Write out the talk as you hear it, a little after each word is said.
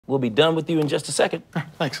We'll be done with you in just a second.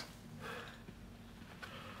 Thanks.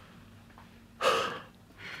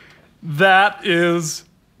 That is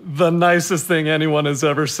the nicest thing anyone has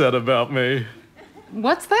ever said about me.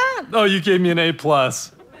 What's that? Oh, you gave me an A+.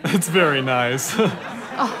 It's very nice.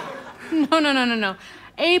 Oh, no.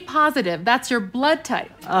 A positive, that's your blood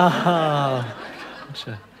type.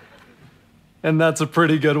 Gotcha. And that's a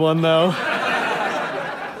pretty good one, though.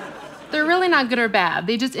 They're really not good or bad.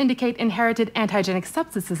 They just indicate inherited antigenic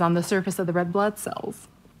substances on the surface of the red blood cells.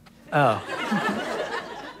 Oh.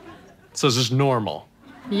 So it's just normal.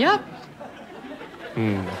 Yep.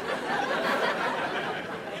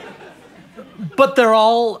 But they're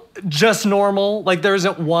all just normal? Like there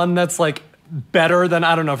isn't one that's like better than,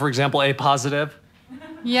 I don't know, for example, A positive?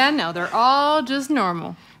 Yeah, no, they're all just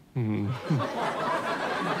normal.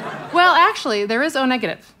 Well, actually, there is O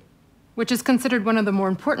negative, which is considered one of the more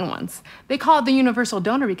important ones. They call it the universal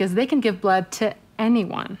donor because they can give blood to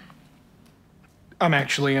anyone. I'm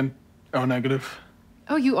actually an O negative.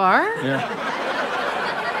 Oh, you are? Yeah.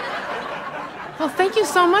 Well, thank you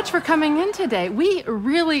so much for coming in today. We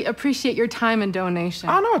really appreciate your time and donation.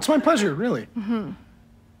 Oh, no, it's my pleasure, really.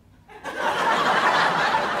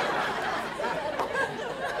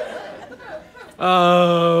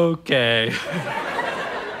 Okay.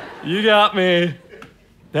 You got me.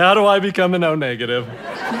 How do I become an O negative?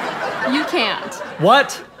 You can't.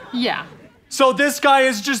 What? Yeah. So this guy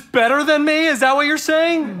is just better than me? Is that what you're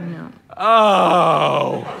saying? No.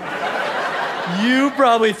 Oh. You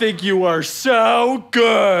probably think you are so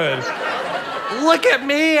good. Look at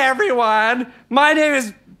me, everyone. My name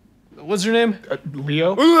is... What's your name?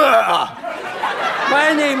 Leo?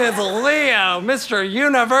 My name is Leo, Mr.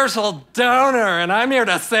 Universal Donor, and I'm here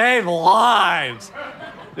to save lives.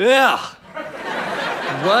 Ugh.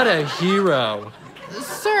 What a hero.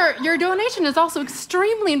 Sir, your donation is also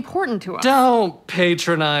extremely important to us. Don't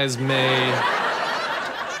patronize me.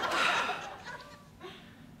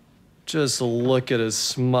 Just look at his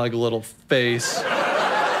smug little face.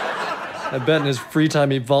 I bet in his free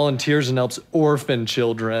time he volunteers and helps orphan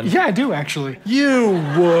children. Yeah, I do, actually. You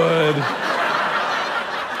would.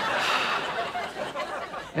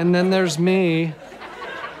 And then there's me.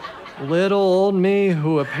 Little old me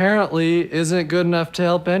who apparently isn't good enough to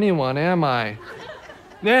help anyone, am I?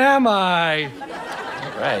 Am I?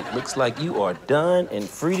 All right, looks like you are done and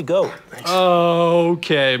free to go.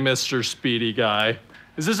 Okay, Mr. Speedy Guy.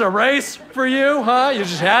 Is this a race for you, huh? You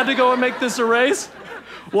just had to go and make this a race?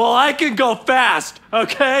 Well, I can go fast,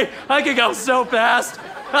 okay? I can go so fast.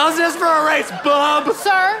 How's this for a race, bub?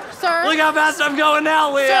 Sir. Look how fast I'm going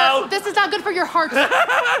now, Leo. Sir, this is not good for your heart.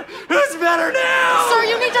 Who's better now? Sir,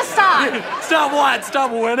 you need to stop. Stop what?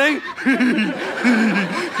 Stop winning?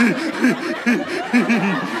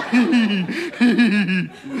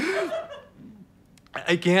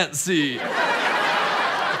 I can't see.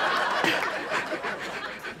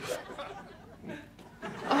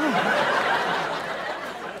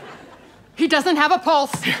 He doesn't have a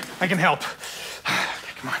pulse. Here, I can help.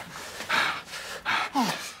 Come on.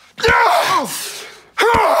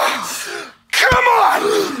 Come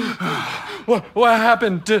on! What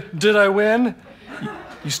happened? Did I win?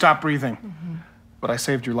 You stopped breathing, but I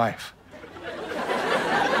saved your life.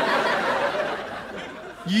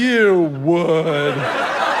 You would.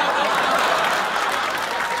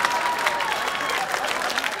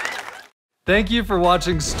 Thank you for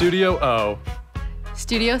watching Studio O.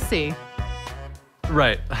 StudioC.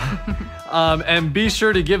 Right. And be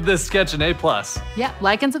sure to give this sketch an A+. Yeah,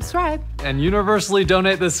 like and subscribe. And universally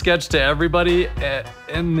donate this sketch to everybody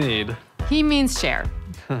in need. He means share.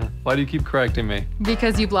 Why do you keep correcting me?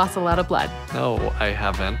 Because you've lost a lot of blood. No, I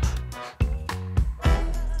haven't.